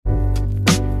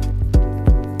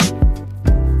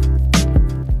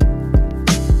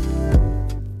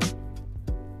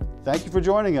Thank you for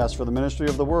joining us for the Ministry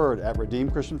of the Word at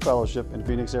Redeemed Christian Fellowship in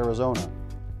Phoenix, Arizona.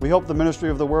 We hope the Ministry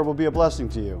of the Word will be a blessing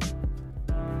to you.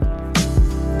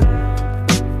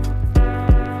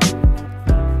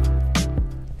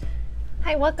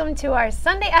 Hi, welcome to our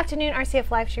Sunday afternoon RCF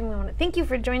live stream. We want to thank you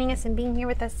for joining us and being here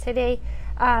with us today.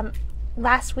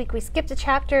 Last week we skipped a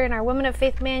chapter in our Women of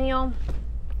Faith manual,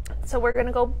 so we're going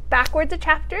to go backwards a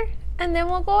chapter and then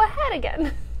we'll go ahead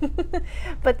again.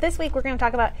 But this week we're going to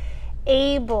talk about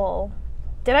Abel.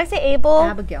 Did I say Abel?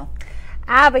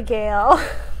 Abigail.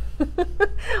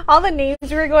 All the names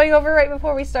we were going over right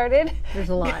before we started. There's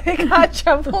a lot. It got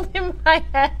jumbled in my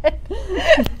head.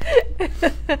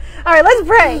 All right, let's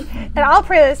pray. And I'll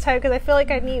pray this time because I feel like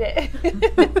I need it.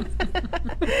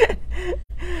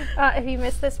 If you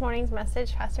missed this morning's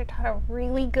message, Pastor taught a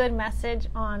really good message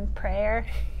on prayer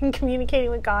and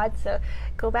communicating with God. So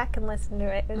go back and listen to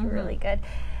it. It was really good.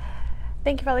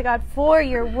 Thank you, Father God, for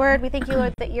your word. We thank you,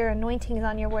 Lord, that your anointing is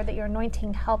on your word, that your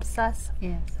anointing helps us.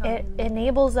 Yes, it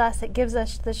enables us. It gives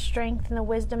us the strength and the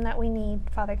wisdom that we need,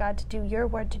 Father God, to do your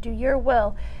word, to do your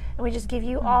will. And we just give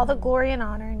you all the glory and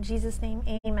honor. In Jesus' name,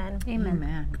 amen.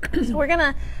 Amen. So we're going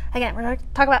to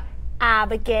talk about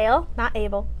Abigail, not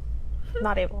Abel.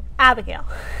 Not Abel, Abigail,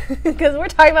 because we're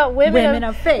talking about women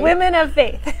of faith. Women of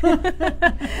faith.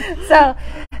 So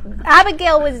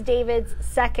Abigail was David's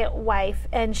second wife,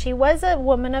 and she was a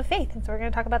woman of faith. And so we're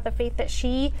going to talk about the faith that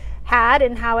she had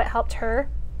and how it helped her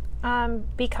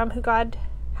become who God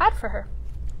had for her.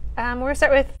 We're going to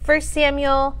start with 1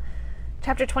 Samuel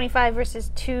chapter 25,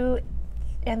 verses 2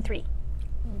 and 3.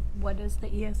 What is the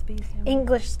ESV?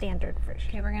 English Standard Version.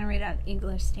 Okay, we're going to read out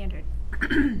English Standard.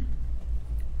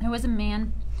 There was a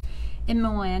man in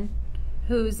Moab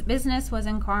whose business was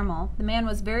in Carmel. The man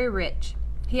was very rich.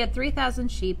 He had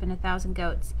 3,000 sheep and 1,000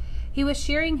 goats. He was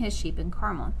shearing his sheep in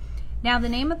Carmel. Now the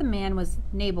name of the man was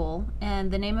Nabal,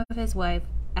 and the name of his wife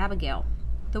Abigail.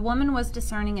 The woman was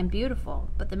discerning and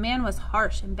beautiful, but the man was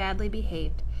harsh and badly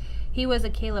behaved. He was a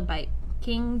Calebite.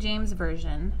 King James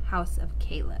Version, House of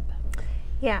Caleb.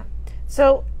 Yeah.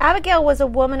 So Abigail was a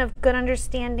woman of good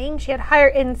understanding. She had higher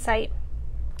insight.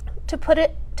 To put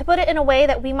it in a way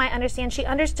that we might understand, she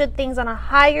understood things on a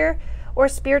higher or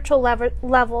spiritual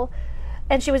level,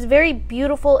 and she was very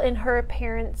beautiful in her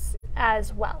appearance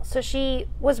as well. So she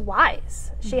was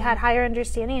wise. She had higher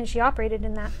understanding, and she operated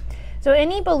in that. So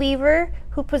any believer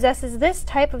who possesses this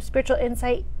type of spiritual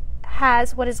insight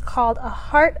has what is called a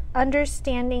heart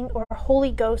understanding or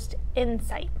Holy Ghost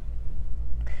insight.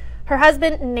 Her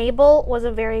husband Nabal was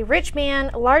a very rich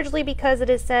man, largely because it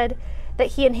is said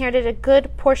that he inherited a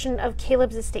good portion of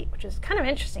Caleb's estate, which is kind of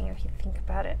interesting if you think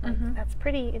about it. That's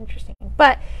pretty interesting.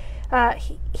 But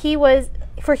he was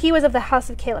of the house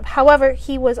of Caleb. However,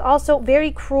 he was also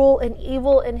very cruel and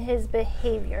evil in his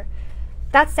behavior.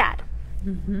 That's sad.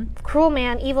 Cruel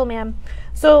man, evil man.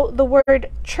 So the word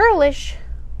churlish,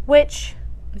 which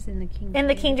was in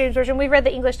the King James Version, we read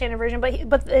the English Standard Version,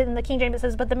 but in the King James it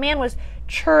says, but the man was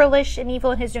churlish and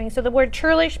evil in his doing. So the word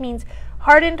churlish means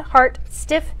hardened heart,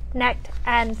 stiff-necked,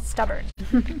 and stubborn.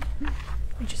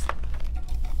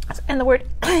 And the word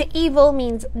evil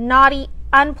means naughty,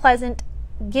 unpleasant,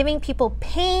 giving people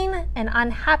pain and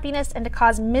unhappiness, and to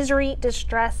cause misery,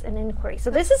 distress, and inquiry. So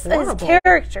this is his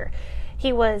character.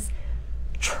 He was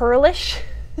churlish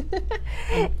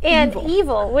and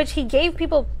evil, which he gave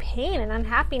people pain and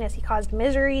unhappiness. He caused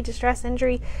misery, distress,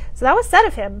 injury. So that was said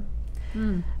of him.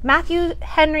 Matthew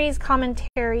Henry's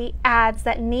commentary adds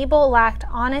that Nabal lacked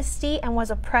honesty and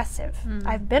was oppressive.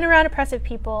 I've been around oppressive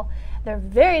people. They're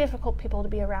very difficult people to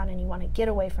be around, and you want to get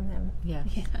away from them. Yes.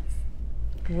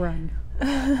 Run.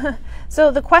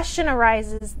 So the question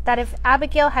arises that if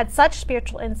Abigail had such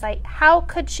spiritual insight, how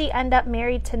could she end up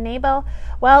married to Nabal?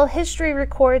 Well, history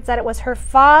records that it was her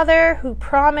father who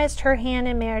promised her hand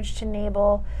in marriage to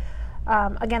Nabal.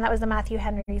 Again, that was the Matthew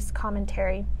Henry's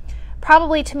commentary.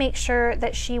 Probably to make sure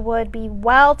that she would be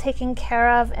well taken care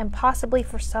of and possibly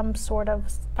for some sort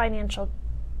of financial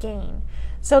gain.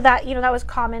 So that, that was a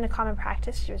common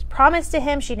practice. She was promised to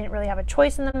him. She didn't really have a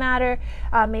choice in the matter.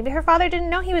 Maybe her father didn't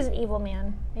know he was an evil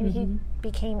man. Maybe he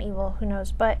became evil. Who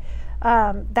knows? But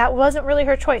that wasn't really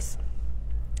her choice.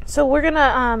 So we're going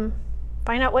to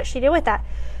find out what she did with that.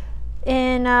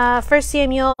 In 1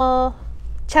 Samuel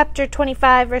chapter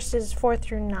 25, verses 4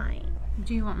 through 9.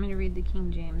 Do you want me to read the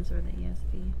King James or the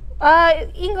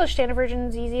ESV? English Standard Version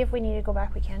is easy. If we need to go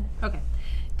back, we can. Okay.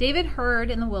 David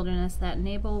heard in the wilderness that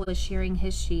Nabal was shearing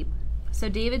his sheep. So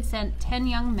David sent 10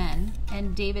 young men,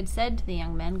 and David said to the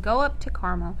young men, "Go up to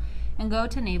Carmel, and go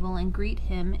to Nabal, and greet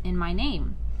him in my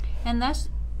name. And thus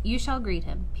you shall greet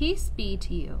him. Peace be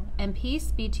to you, and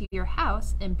peace be to your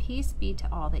house, and peace be to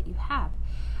all that you have.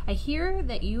 I hear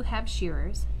that you have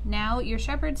shearers. Now your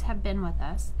shepherds have been with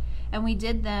us, and we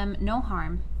did them no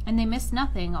harm, and they missed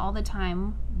nothing all the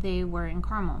time they were in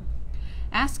Carmel.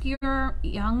 Ask your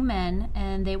young men,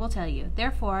 and they will tell you.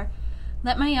 Therefore,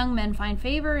 let my young men find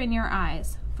favor in your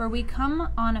eyes, for we come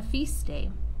on a feast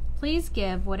day. Please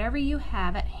give whatever you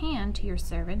have at hand to your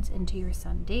servants and to your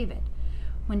son David.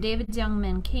 When David's young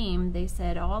men came, they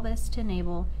said all this to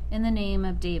Nabal in the name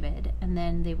of David, and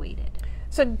then they waited.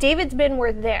 So David's men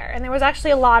were there, and there was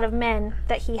actually a lot of men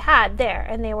that he had there,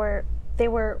 and they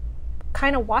were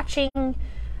kind of watching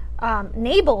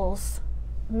Nabal's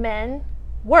men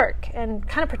work and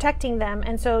kind of protecting them.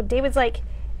 And so David's like,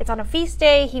 it's on a feast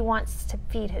day, he wants to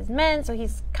feed his men, so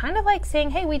he's kind of like saying,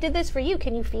 hey, we did this for you,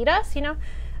 can you feed us, in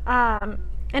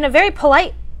a very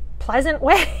polite, pleasant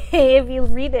way. If you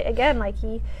read it again, like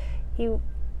he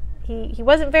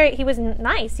was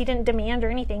nice, he didn't demand or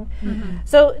anything.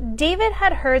 So David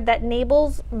had heard that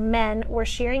Nabal's men were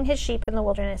shearing his sheep in the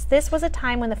wilderness. This was a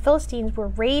time when the Philistines were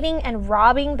raiding and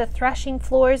robbing the threshing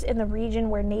floors in the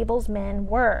region where Nabal's men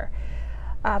were.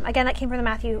 Again, that came from the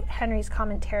Matthew Henry's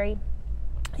commentary.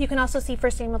 You can also see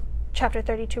 1 Samuel chapter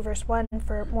 32, verse 1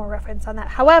 for more reference on that.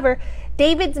 However,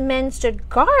 David's men stood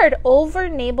guard over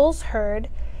Nabal's herd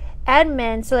and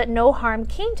men so that no harm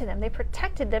came to them. They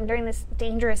protected them during this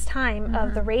dangerous time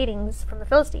of the raidings from the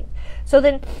Philistines. So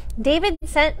then David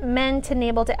sent men to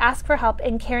Nabal to ask for help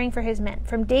in caring for his men.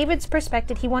 From David's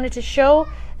perspective, he wanted to show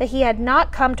that he had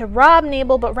not come to rob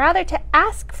Nabal, but rather to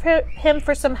ask him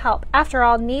for some help. After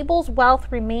all, Nabal's wealth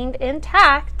remained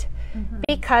intact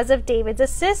because of David's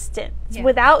assistance. Yeah.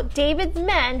 Without David's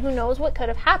men, who knows what could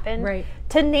have happened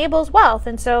to Nabal's wealth.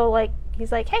 And so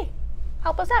he's like, hey,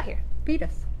 help us out here. Feed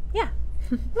us. Yeah,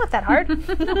 not that hard.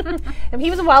 And he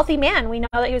was a wealthy man. We know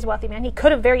that he was a wealthy man. He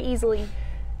could have very easily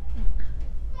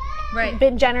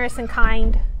been generous and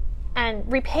kind and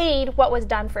repaid what was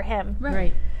done for him.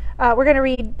 Right. We're going to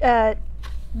read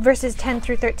verses 10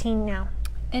 through 13 now.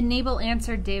 And Nabal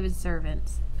answered David's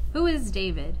servants, Who is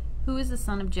David? Who is the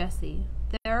son of Jesse?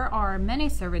 There are many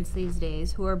servants these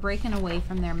days who are breaking away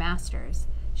from their masters.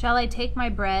 Shall I take my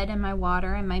bread and my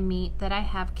water and my meat that I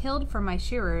have killed for my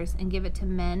shearers and give it to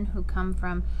men who come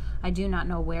from I do not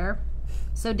know where?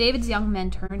 So David's young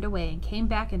men turned away and came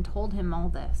back and told him all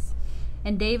this.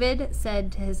 And David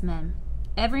said to his men,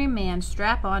 Every man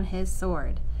strap on his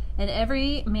sword. And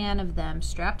every man of them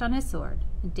strapped on his sword.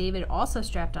 And David also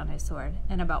strapped on his sword.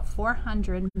 And about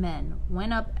 400 men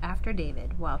went up after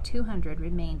David, while 200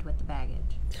 remained with the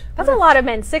baggage. That's a lot of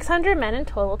men. 600 men in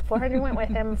total. 400 went with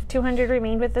him. 200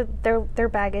 remained with their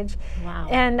baggage. Wow.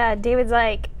 And David's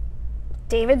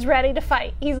ready to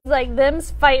fight. He's like,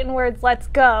 them's fighting words, let's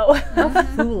go. How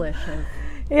foolish.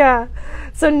 Yeah.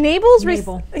 So Nabal's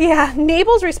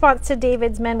response to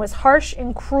David's men was harsh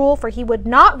and cruel, for he would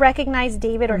not recognize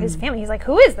David or his family. He's like,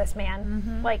 who is this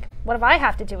man? Like, what do I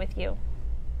have to do with you?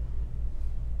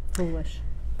 Foolish.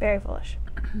 Very foolish.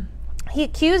 He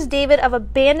accused David of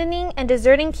abandoning and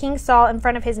deserting King Saul in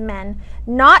front of his men,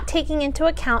 not taking into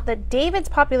account that David's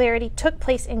popularity took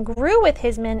place and grew with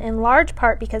his men in large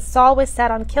part because Saul was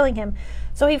set on killing him.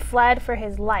 So he fled for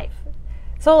his life.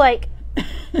 So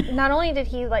not only did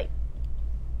he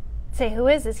say, who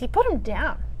is this? He put him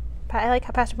down. I like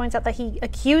how Pastor points out that he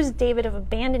accused David of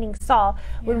abandoning Saul,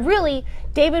 when really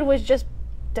David was just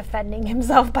defending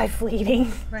himself by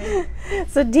fleeing. Right.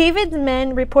 So David's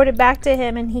men reported back to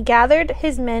him, and he gathered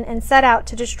his men and set out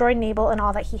to destroy Nabal and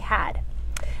all that he had.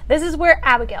 This is where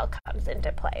Abigail comes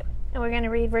into play. And we're going to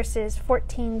read verses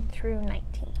 14 through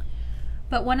 19.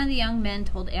 But one of the young men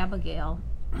told Abigail,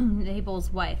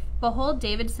 Nabal's wife, Behold,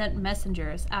 David sent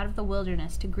messengers out of the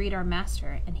wilderness to greet our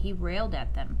master, and he railed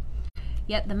at them.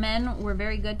 Yet the men were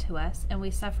very good to us, and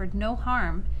we suffered no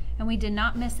harm, and we did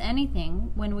not miss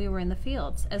anything when we were in the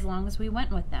fields, as long as we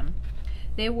went with them.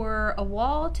 They were a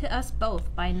wall to us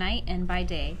both by night and by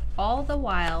day, all the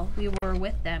while we were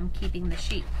with them keeping the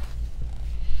sheep.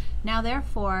 Now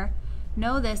therefore,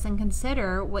 know this and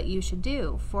consider what you should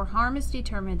do, for harm is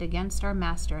determined against our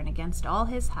master and against all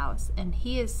his house, and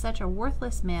he is such a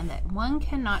worthless man that one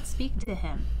cannot speak to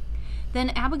him.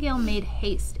 Then Abigail made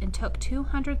haste and took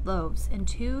 200 loaves and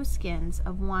 2 skins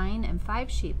of wine and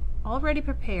 5 sheep, already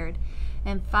prepared,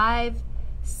 and 5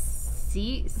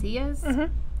 seahs.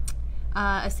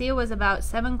 A seah was about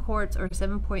 7 quarts or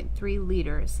 7.3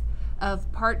 liters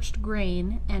of parched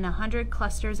grain, and 100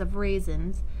 clusters of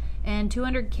raisins, and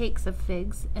 200 cakes of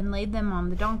figs, and laid them on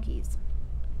the donkeys.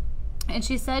 And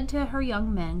she said to her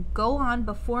young men, Go on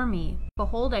before me,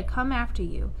 behold, I come after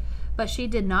you. But she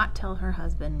did not tell her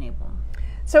husband Nabal.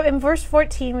 So in verse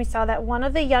 14, we saw that one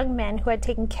of the young men who had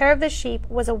taken care of the sheep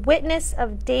was a witness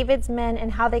of David's men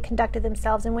and how they conducted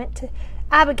themselves, and went to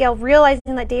Abigail,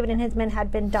 realizing that David and his men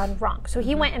had been done wrong. So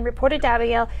he went and reported to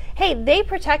Abigail, hey, they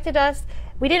protected us.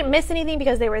 We didn't miss anything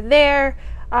because they were there.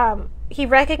 He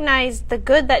recognized the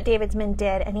good that David's men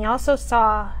did, and he also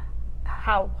saw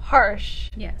how harsh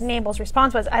Nabal's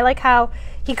response was. I like how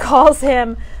he calls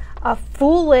him a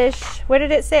foolish, what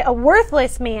did it say? A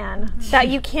worthless man that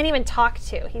you can't even talk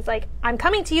to. He's like, I'm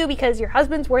coming to you because your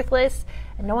husband's worthless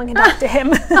and no one can talk to him.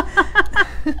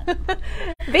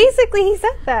 Basically, he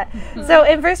said that. So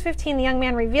in verse 15, the young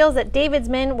man reveals that David's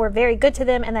men were very good to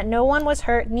them and that no one was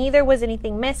hurt, neither was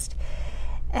anything missed.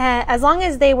 As long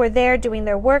as they were there doing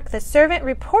their work, the servant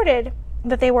reported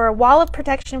that they were a wall of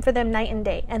protection for them night and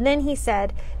day. And then he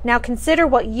said, now consider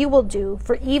what you will do,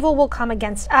 for evil will come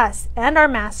against us and our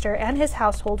master and his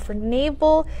household, for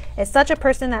Nabal is such a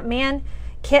person that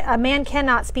a man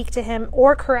cannot speak to him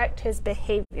or correct his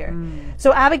behavior.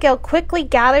 So Abigail quickly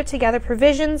gathered together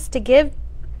provisions to give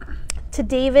to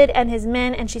David and his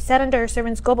men, and she said unto her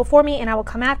servants, go before me, and I will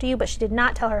come after you. But she did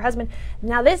not tell her husband.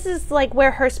 Now this is like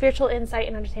where her spiritual insight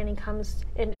and understanding comes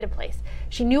into place.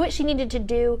 She knew what she needed to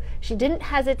do. She didn't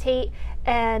hesitate,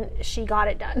 and she got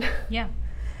it done. Yeah.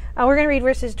 We're going to read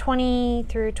verses 20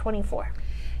 through 24.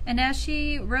 And as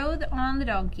she rode on the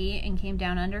donkey and came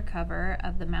down under cover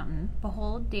of the mountain,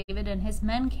 behold, David and his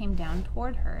men came down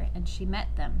toward her, and she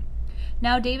met them.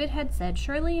 Now David had said,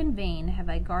 surely in vain have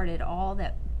I guarded all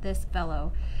that this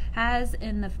fellow has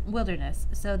in the wilderness,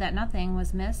 so that nothing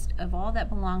was missed of all that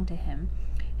belonged to him,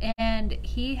 and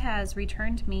he has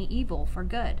returned me evil for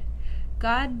good.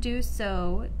 God do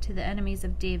so to the enemies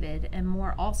of David, and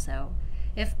more also,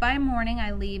 if by morning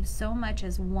I leave so much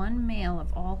as one male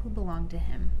of all who belong to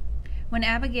him. When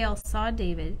Abigail saw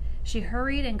David, she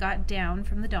hurried and got down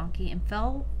from the donkey and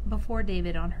fell before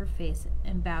David on her face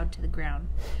and bowed to the ground.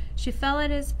 She fell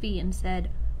at his feet and said,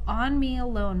 on me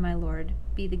alone, my lord,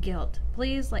 be the guilt.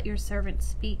 Please let your servant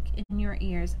speak in your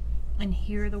ears and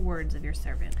hear the words of your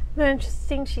servant.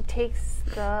 Interesting, she takes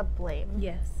the blame.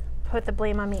 Yes. Put the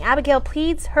blame on me. Abigail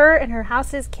pleads her and her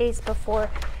house's case before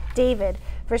David.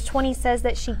 Verse 20 says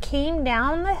that she came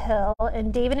down the hill,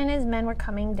 and David and his men were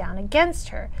coming down against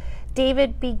her.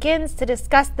 David begins to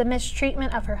discuss the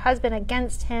mistreatment of her husband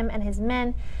against him and his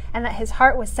men, and that his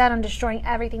heart was set on destroying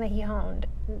everything that he owned.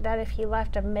 That if he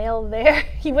left a male there,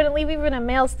 he wouldn't leave even a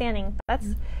male standing.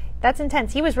 That's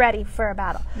intense. He was ready for a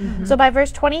battle. So by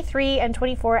verse 23 and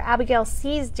 24, Abigail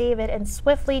sees David and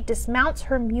swiftly dismounts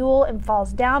her mule and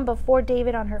falls down before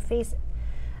David on her face,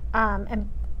 and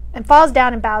falls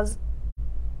down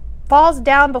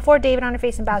before David on her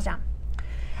face and bows down.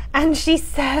 And she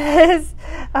says,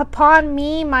 upon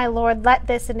me, my lord, let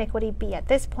this iniquity be. At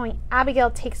this point,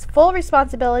 Abigail takes full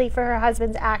responsibility for her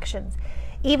husband's actions.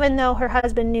 Even though her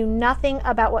husband knew nothing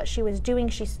about what she was doing,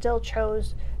 she still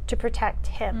chose to protect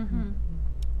him.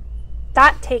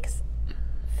 That takes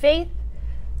faith.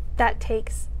 That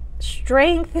takes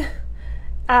strength.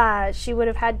 She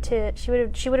was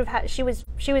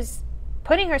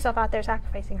putting herself out there,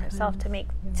 sacrificing herself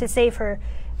to save her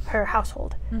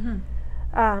household.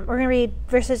 We're going to read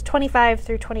verses 25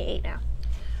 through 28 now.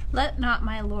 Let not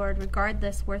my lord regard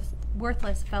this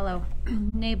worthless fellow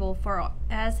Nabal, for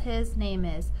as his name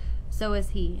is, so is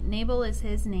he. Nabal is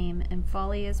his name, and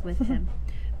folly is with him.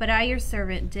 But I, your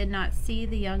servant, did not see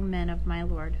the young men of my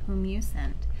lord, whom you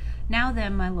sent. Now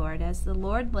then, my lord, as the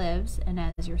Lord lives, and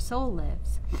as your soul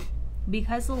lives,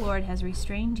 because the Lord has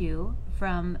restrained you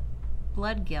from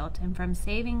blood guilt and from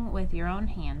saving with your own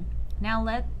hand, now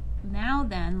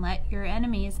then let your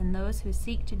enemies and those who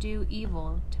seek to do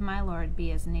evil to my lord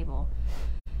be as Nabal.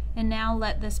 And now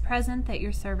let this present that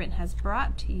your servant has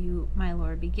brought to you, my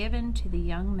lord, be given to the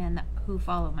young men who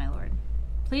follow my lord.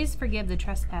 Please forgive the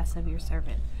trespass of your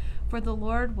servant, for the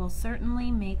Lord will certainly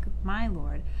make my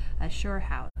lord a sure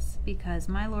house, because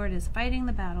my lord is fighting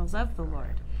the battles of the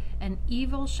Lord, and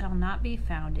evil shall not be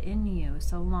found in you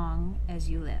so long as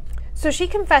you live. So she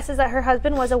confesses that her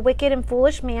husband was a wicked and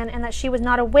foolish man, and that she was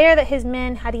not aware that his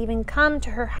men had even come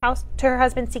to her house, to her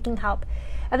husband seeking help.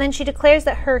 And then she declares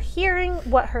that her hearing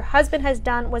what her husband has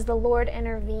done was the Lord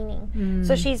intervening.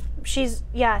 So she's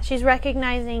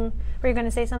recognizing. Were you going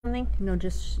to say something? No,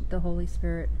 just the Holy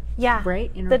Spirit. Yeah,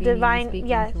 right. The divine.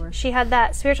 Yeah, to her. She had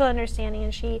that spiritual understanding,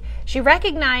 and she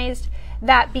recognized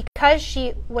that because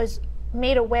she was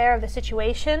made aware of the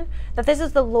situation, that this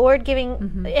is the Lord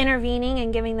intervening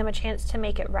and giving them a chance to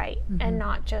make it right, and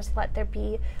not just let there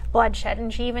be bloodshed.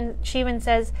 And she even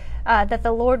says that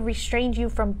the Lord restrained you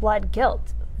from blood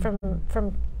guilt,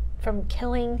 from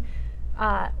killing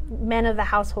men of the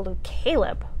household of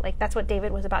Caleb. Like, that's what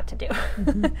David was about to do.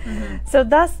 So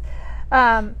thus,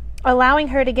 allowing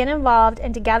her to get involved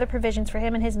and to gather provisions for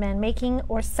him and his men, making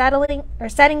or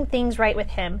setting things right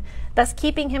with him, thus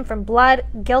keeping him from blood,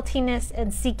 guiltiness,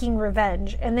 and seeking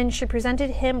revenge. And then she presented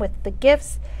him with the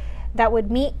gifts that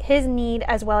would meet his need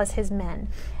as well as his men.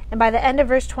 And by the end of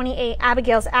verse 28,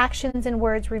 Abigail's actions and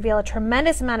words reveal a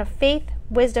tremendous amount of faith,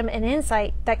 wisdom, and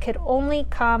insight that could only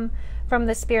come from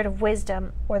the spirit of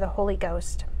wisdom or the Holy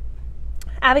Ghost.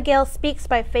 Abigail speaks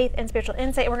by faith and spiritual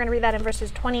insight. We're going to read that in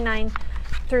verses 29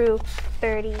 through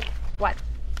 31.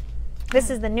 This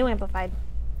is the New Amplified.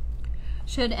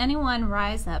 Should anyone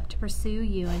rise up to pursue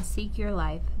you and seek your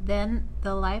life, then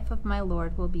the life of my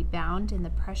Lord will be bound in the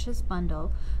precious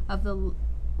bundle of the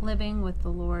living with the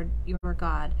Lord your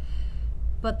God.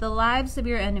 But the lives of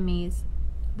your enemies,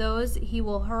 those he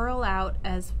will hurl out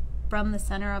as from the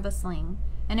center of a sling.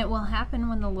 And it will happen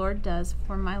when the Lord does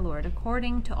for my Lord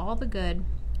according to all the good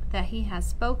that he has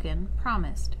spoken,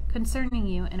 promised, concerning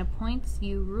you, and appoints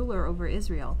you ruler over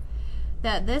Israel,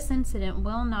 that this incident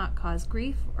will not cause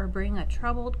grief or bring a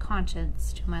troubled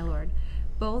conscience to my Lord,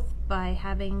 both by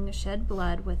having shed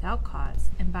blood without cause,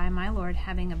 and by my Lord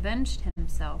having avenged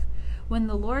himself. When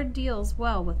the Lord deals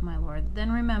well with my Lord,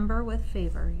 then remember with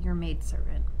favor your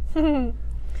maidservant.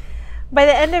 By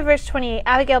the end of verse 28,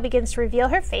 Abigail begins to reveal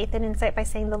her faith and insight by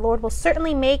saying, the Lord will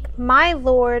certainly make my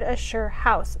Lord a sure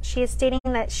house. She is stating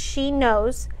that she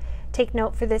knows, take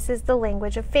note, for this is the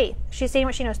language of faith. She's saying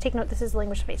what she knows, take note, this is the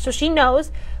language of faith. So she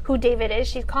knows who David is.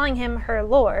 She's calling him her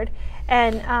Lord.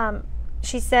 And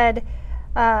she said,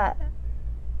 the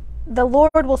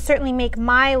Lord will certainly make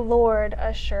my Lord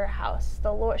a sure house.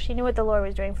 The Lord, she knew what the Lord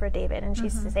was doing for David. And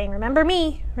she's saying, remember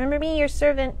me, your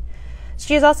servant.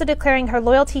 She is also declaring her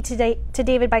loyalty to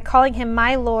David by calling him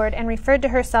my Lord, and referred to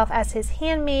herself as his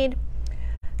handmaid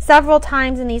several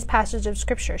times in these passages of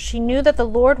Scripture. She knew that the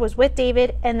Lord was with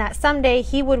David and that someday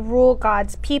he would rule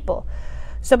God's people.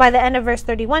 So by the end of verse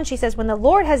 31, she says, when the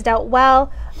Lord has dealt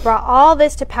well, brought all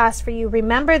this to pass for you,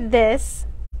 remember this,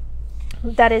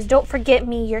 that is, don't forget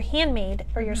me, your handmaid,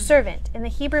 or your servant. In the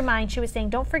Hebrew mind, she was saying,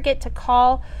 don't forget to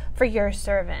call for your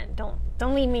servant. Don't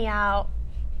leave me out.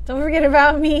 Don't forget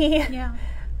about me. Yeah.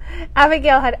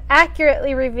 Abigail had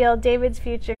accurately revealed David's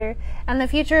future and the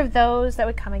future of those that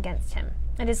would come against him.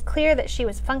 It is clear that she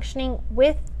was functioning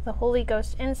with the Holy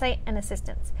Ghost insight and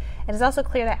assistance. It is also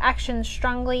clear that actions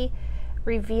strongly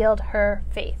revealed her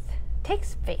faith. It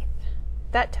takes faith.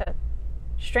 That took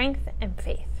strength and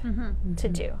faith to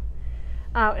do.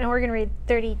 And we're going to read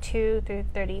 32 through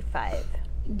 35.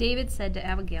 David said to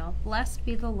Abigail, blessed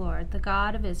be the Lord, the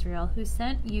God of Israel, who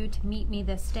sent you to meet me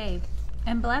this day.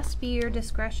 And blessed be your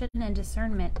discretion and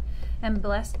discernment. And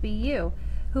blessed be you,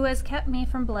 who has kept me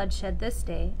from bloodshed this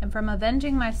day, and from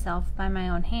avenging myself by my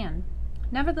own hand.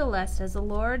 Nevertheless, as the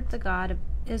Lord, the God of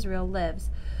Israel,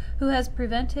 lives, who has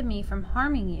prevented me from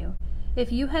harming you,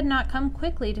 if you had not come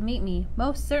quickly to meet me,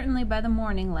 most certainly by the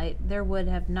morning light there would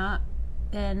have not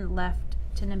been left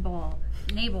to Nabal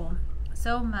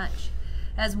so much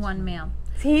as one male.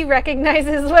 He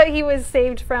recognizes what he was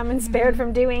saved from and spared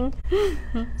from doing.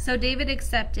 So David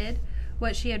accepted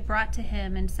what she had brought to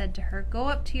him and said to her, go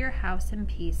up to your house in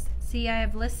peace. See, I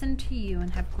have listened to you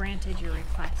and have granted your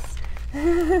request.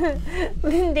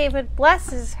 Then David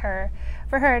blesses her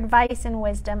for her advice and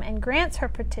wisdom and grants her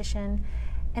petition.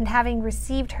 And having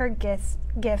received her gifts,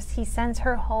 he sends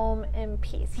her home in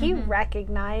peace. He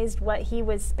recognized what he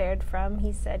was spared from.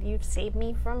 He said, you've saved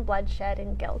me from bloodshed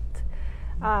and guilt.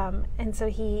 And so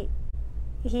he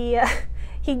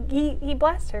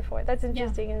blessed her for it. That's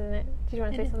interesting, isn't it? Did you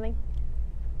want to say something?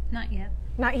 Not yet.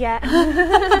 Not yet.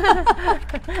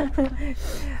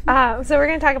 So we're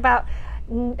going to talk about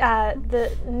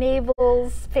the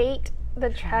Nabal's fate, the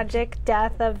tragic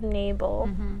death of Nabal.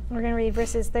 We're going to read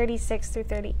verses 36 through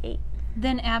 38.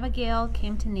 Then Abigail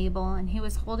came to Nabal, and he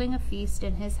was holding a feast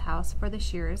in his house for the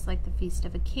shearers, like the feast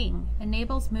of a king. And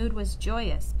Nabal's mood was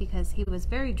joyous, because he was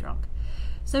very drunk.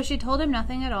 So she told him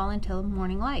nothing at all until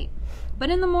morning light. But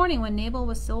in the morning, when Nabal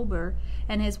was sober,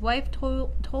 and his wife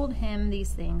told him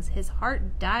these things, his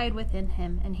heart died within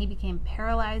him, and he became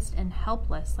paralyzed and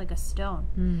helpless like a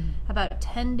stone. About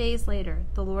 10 days later,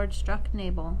 the Lord struck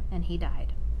Nabal, and he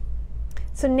died.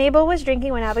 So Nabal was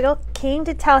drinking when Abigail came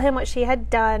to tell him what she had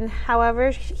done. However,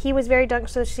 he was very drunk,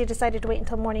 so she decided to wait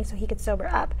until morning so he could sober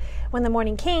up. When the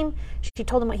morning came, she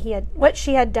told him what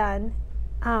she had done.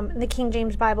 The King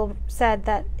James Bible said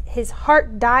that his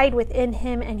heart died within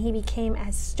him and he became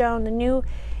as stone. The New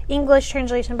English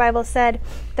Translation Bible said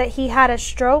that he had a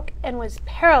stroke and was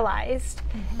paralyzed.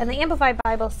 And the Amplified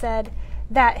Bible said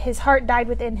that his heart died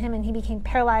within him and he became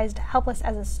paralyzed, helpless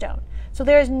as a stone. So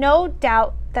there is no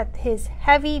doubt that his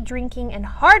heavy drinking and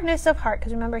hardness of heart,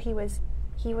 because remember he was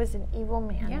an evil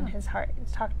man in his heart.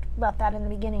 It's talked about that in the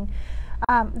beginning.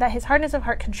 That his hardness of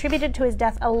heart contributed to his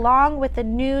death, along with the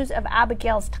news of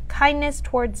Abigail's kindness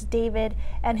towards David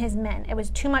and his men. It was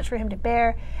too much for him to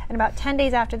bear, and about 10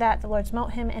 days after that, the Lord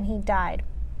smote him, and he died.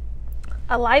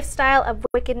 A lifestyle of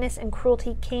wickedness and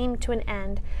cruelty came to an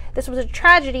end. This was a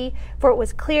tragedy, for it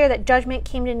was clear that judgment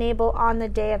came to Nabal on the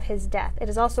day of his death. It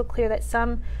is also clear that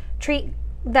some treat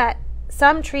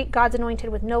God's anointed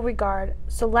with no regard,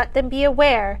 so let them be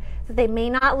aware that they may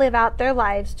not live out their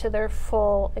lives to their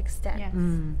full extent. Yes.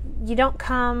 You don't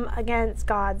come against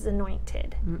God's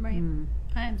anointed. Right.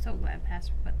 I am so glad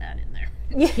Pastor put that in there.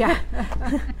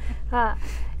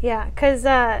 Yeah, because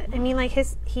I mean, like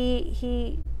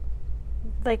he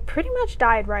like pretty much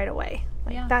died right away.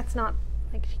 Like that's not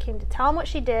like she came to tell him what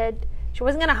she did. She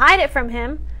wasn't going to hide it from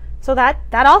him. So that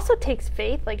also takes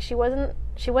faith. Like she wasn't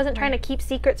trying to keep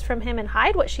secrets from him and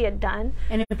hide what she had done.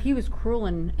 And if he was cruel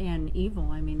and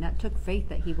evil, I mean, that took faith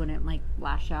that he wouldn't like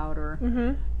lash out or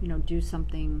do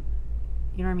something.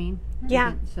 You know what I mean?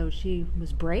 Yeah. So she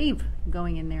was brave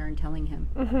going in there and telling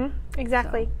him.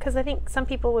 Exactly. Because I think some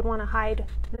people would want to hide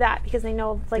that because they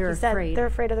know, like you said, they're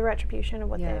afraid of the retribution of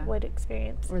what they would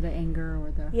experience. Or the anger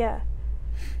or the... Yeah.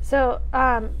 So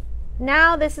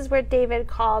now this is where David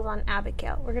calls on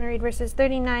Abigail. We're going to read verses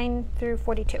 39 through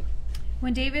 42.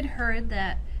 When David heard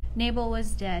that Nabal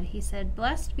was dead, he said,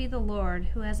 "Blessed be the Lord,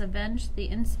 who has avenged the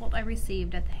insult I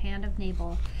received at the hand of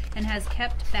Nabal, and has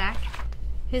kept back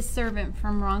his servant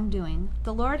from wrongdoing.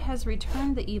 The Lord has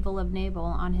returned the evil of Nabal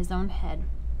on his own head."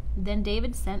 Then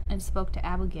David sent and spoke to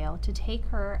Abigail to take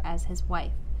her as his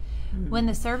wife. When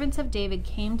the servants of David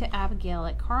came to Abigail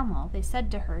at Carmel, they said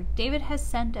to her, "David has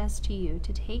sent us to you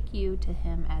to take you to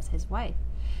him as his wife."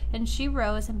 And she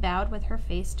rose and bowed with her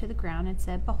face to the ground and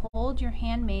said, "Behold, your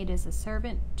handmaid is a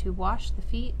servant to wash the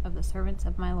feet of the servants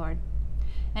of my Lord."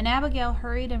 And Abigail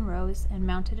hurried and rose and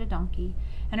mounted a donkey,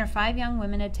 and her 5 young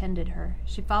women attended her.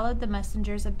 She followed the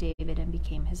messengers of David and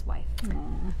became his wife.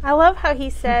 I love how he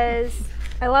says,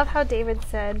 I love how David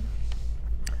said,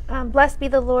 "Blessed be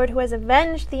the Lord who has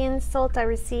avenged the insult I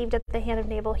received at the hand of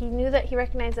Nabal." He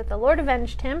recognized that the Lord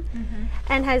avenged him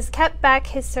and has kept back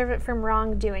his servant from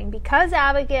wrongdoing. Because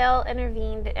Abigail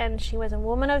intervened and she was a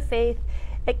woman of faith,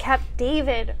 it kept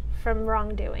David from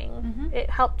wrongdoing. It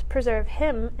helped preserve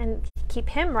him and keep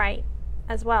him right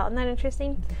as well. Isn't that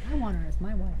interesting? I want her as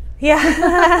my wife.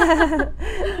 Yeah.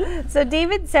 So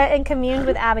David sat and communed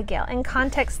with Abigail. In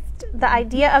context, the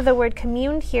idea of the word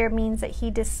communed here means that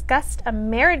he discussed a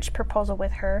marriage proposal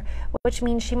with her, which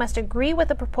means she must agree with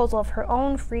the proposal of her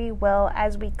own free will,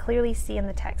 as we clearly see in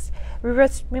the text.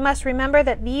 We must remember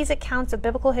that these accounts of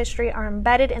biblical history are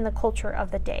embedded in the culture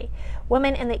of the day.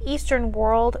 Women in the Eastern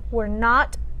world were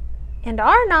not and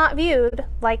are not viewed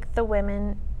like the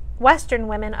Western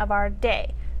women of our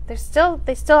day. They still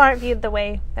aren't viewed the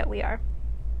way that we are.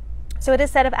 So it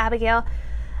is said of Abigail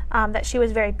that she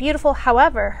was very beautiful.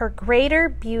 However, her greater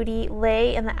beauty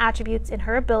lay in the attributes in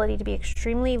her ability to be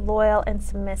extremely loyal and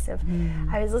submissive.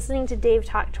 I was listening to Dave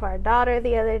talk to our daughter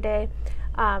the other day,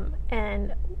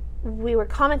 and we were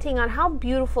commenting on how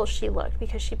beautiful she looked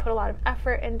because she put a lot of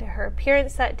effort into her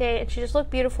appearance that day, and she just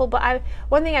looked beautiful. But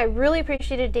one thing I really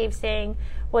appreciated Dave saying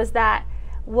was that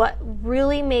what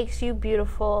really makes you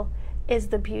beautiful is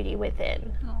the beauty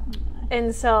within.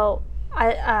 And so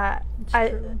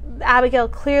Abigail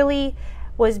clearly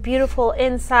was beautiful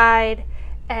inside,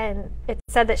 and it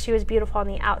said that she was beautiful on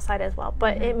the outside as well.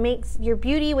 But it makes your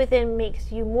beauty within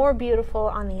makes you more beautiful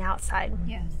on the outside.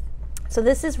 Yes. So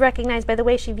this is recognized by the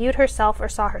way she viewed herself or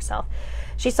saw herself.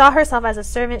 She saw herself as a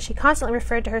servant. She constantly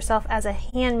referred to herself as a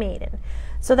handmaiden.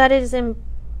 So that is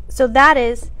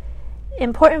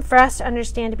important for us to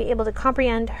understand to be able to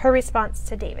comprehend her response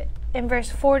to David. In verse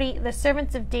 40, the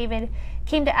servants of David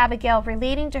came to Abigail,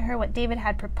 relating to her what David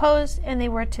had proposed, and they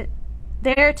were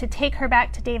there to take her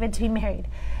back to David to be married.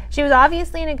 She was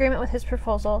obviously in agreement with his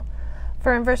proposal,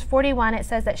 for in verse 41 it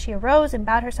says that she arose and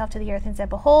bowed herself to the earth and said,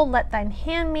 "Behold, let thy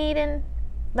handmaid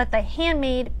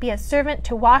be a servant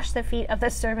to wash the feet of the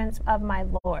servants of my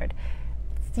Lord."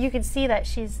 So you can see that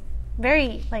she's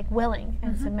very willing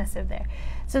and submissive there.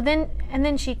 So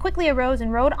then she quickly arose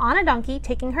and rode on a donkey,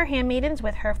 taking her handmaidens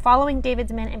with her, following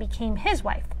David's men, and became his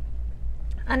wife.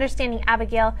 Understanding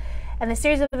Abigail and the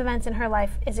series of events in her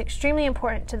life is extremely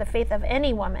important to the faith of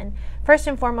any woman. First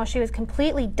and foremost, she was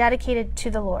completely dedicated to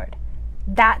the Lord.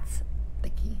 That's The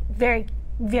key. very,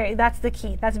 That's the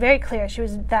key. That's very clear.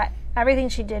 Everything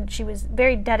she did, she was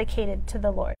very dedicated to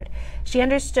the Lord. She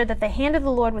understood that the hand of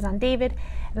the Lord was on David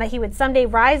and that he would someday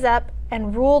rise up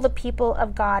and rule the people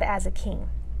of God as a king.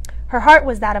 Her heart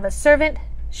was that of a servant.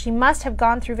 She must have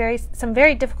gone through some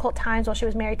very difficult times while she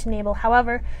was married to Nabal.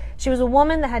 However, she was a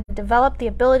woman that had developed the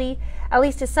ability, at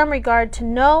least to some regard, to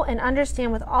know and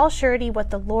understand with all surety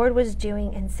what the Lord was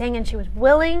doing and saying, and she was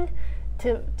willing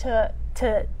to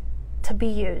be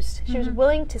used. She was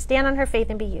willing to stand on her faith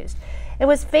and be used. It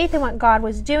was faith in what God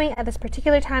was doing at this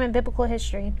particular time in biblical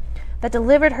history that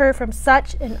delivered her from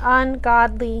such an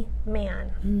ungodly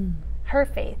man. Her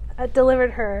faith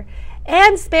delivered her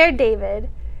and spared David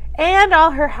and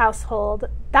all her household.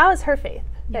 That was her faith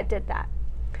that did that.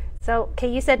 So,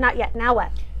 okay, you said not yet. Now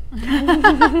what?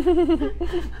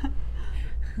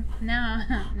 Now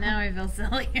I feel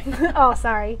silly. Oh,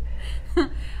 sorry.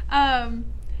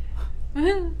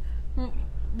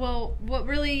 Well, what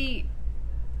really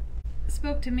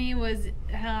spoke to me was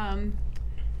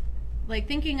like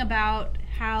thinking about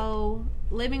how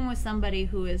living with somebody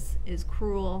who is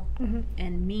cruel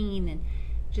and mean and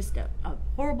just a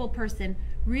horrible person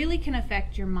really can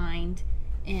affect your mind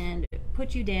and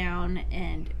put you down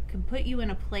and can put you in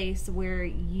a place where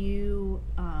you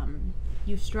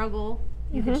struggle.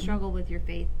 You can struggle with your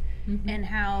faith, and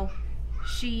how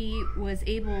she was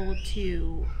able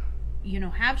to,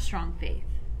 have strong faith.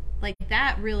 Like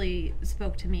that really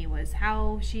spoke to me, was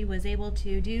how she was able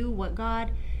to do what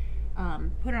God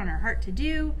put on her heart to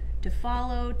do, to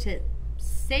follow, to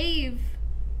save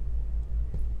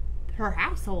her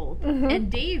household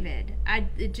and David.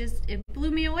 It blew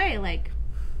me away. Like,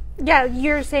 yeah,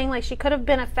 you're saying like she could have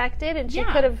been affected, and she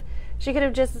could have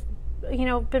just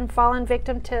been fallen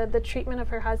victim to the treatment of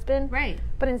her husband, right?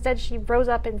 But instead she rose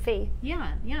up in faith.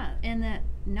 Yeah, and that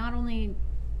not only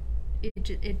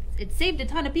it saved a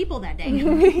ton of people that day.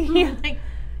 Like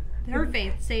her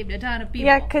faith saved a ton of people.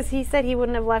 Yeah, because he said he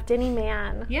wouldn't have left any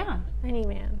man. Yeah, any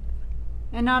man.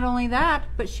 And not only that,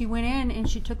 but she went in and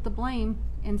she took the blame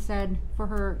and said for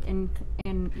her and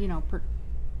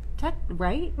protect,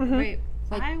 right? Right.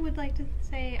 Like, I would like to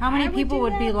say how many people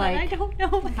would be like, I don't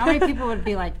know. How many people would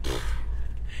be like,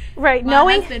 right?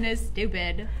 My husband is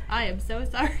stupid. I am so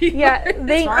sorry. Yeah,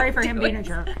 sorry for him being a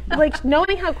jerk. Like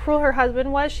knowing how cruel her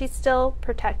husband was, she still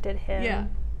protected him.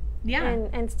 Yeah.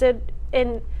 And stood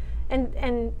and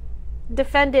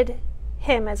defended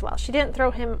him as well. She didn't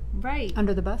throw him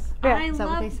under the bus. Yeah. I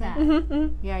love that.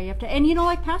 Yeah, you have to. And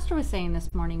like Pastor was saying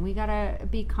this morning, we gotta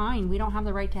be kind. We don't have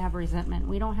the right to have resentment.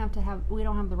 We don't have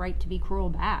the right to be cruel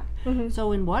back.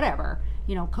 So in whatever,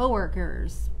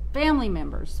 coworkers, family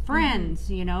members, friends,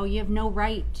 you have no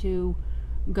right to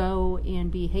go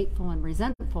and be hateful and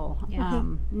resentful. Yeah.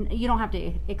 You don't have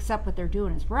to accept what they're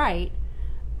doing is right,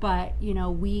 but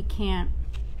we can't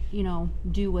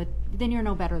do what, then you're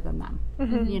no better than them.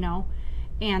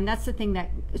 And that's the thing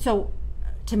so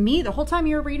to me, the whole time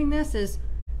you were reading this is,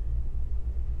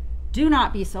 do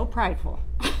not be so prideful.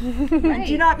 Right.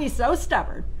 Do not be so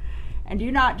stubborn. And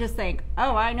do not just think,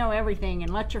 oh, I know everything,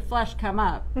 and let your flesh come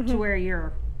up to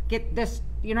where get this,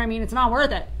 it's not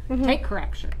worth it. Take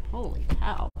correction. Holy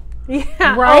cow.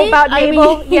 Yeah, right? About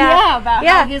Nabal. About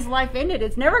how his life ended.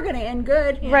 It's never going to end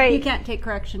good. Right. You can't take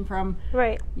correction from,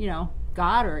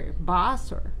 God or your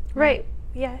boss or. Right.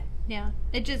 Yeah. Yeah.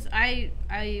 It just,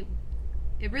 it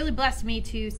really blessed me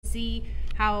to see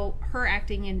how her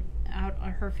acting out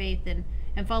on her faith and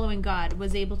following God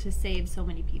was able to save so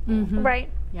many people. Right.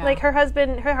 Yeah. Like her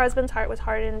husband's heart was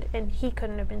hardened, and he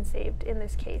couldn't have been saved in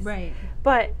this case. Right.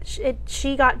 But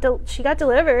she got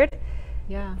delivered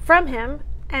from him,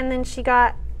 and then she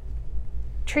got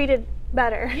treated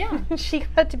better. Yeah. She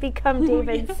got to become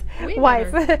David's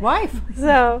wife.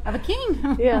 So of a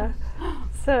king. Yeah.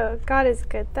 So God is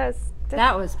good. That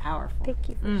was powerful. Thank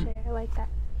you for sharing. I like that.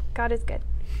 God is good.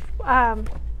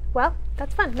 Well,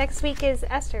 that's fun. Next week is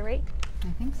Esther, right? I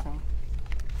think so.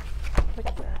 Look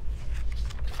at that.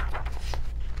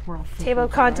 We're all Table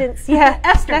of contents. Yeah.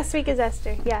 Esther. Next week is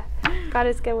Esther. Yeah. God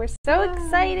is good. We're so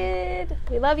excited.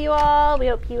 We love you all. We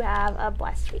hope you have a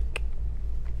blessed week.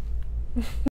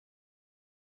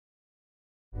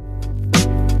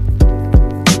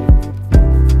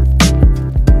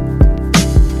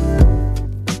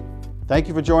 Thank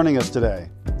you for joining us today.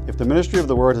 If the ministry of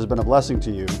the Word has been a blessing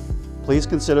to you, please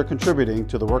consider contributing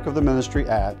to the work of the ministry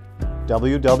at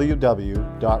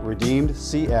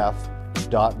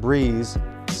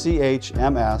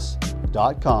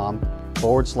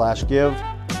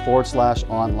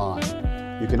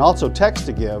You can also text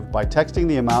to give by texting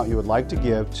the amount you would like to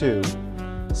give to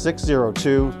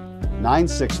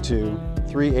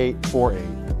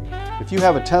 602-962-3848. If you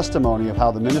have a testimony of how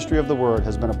the ministry of the Word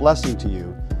has been a blessing to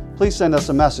you, please send us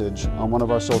a message on one of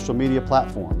our social media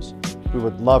platforms. We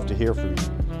would love to hear from you.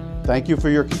 Thank you for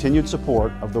your continued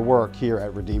support of the work here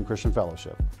at Redeemed Christian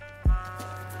Fellowship.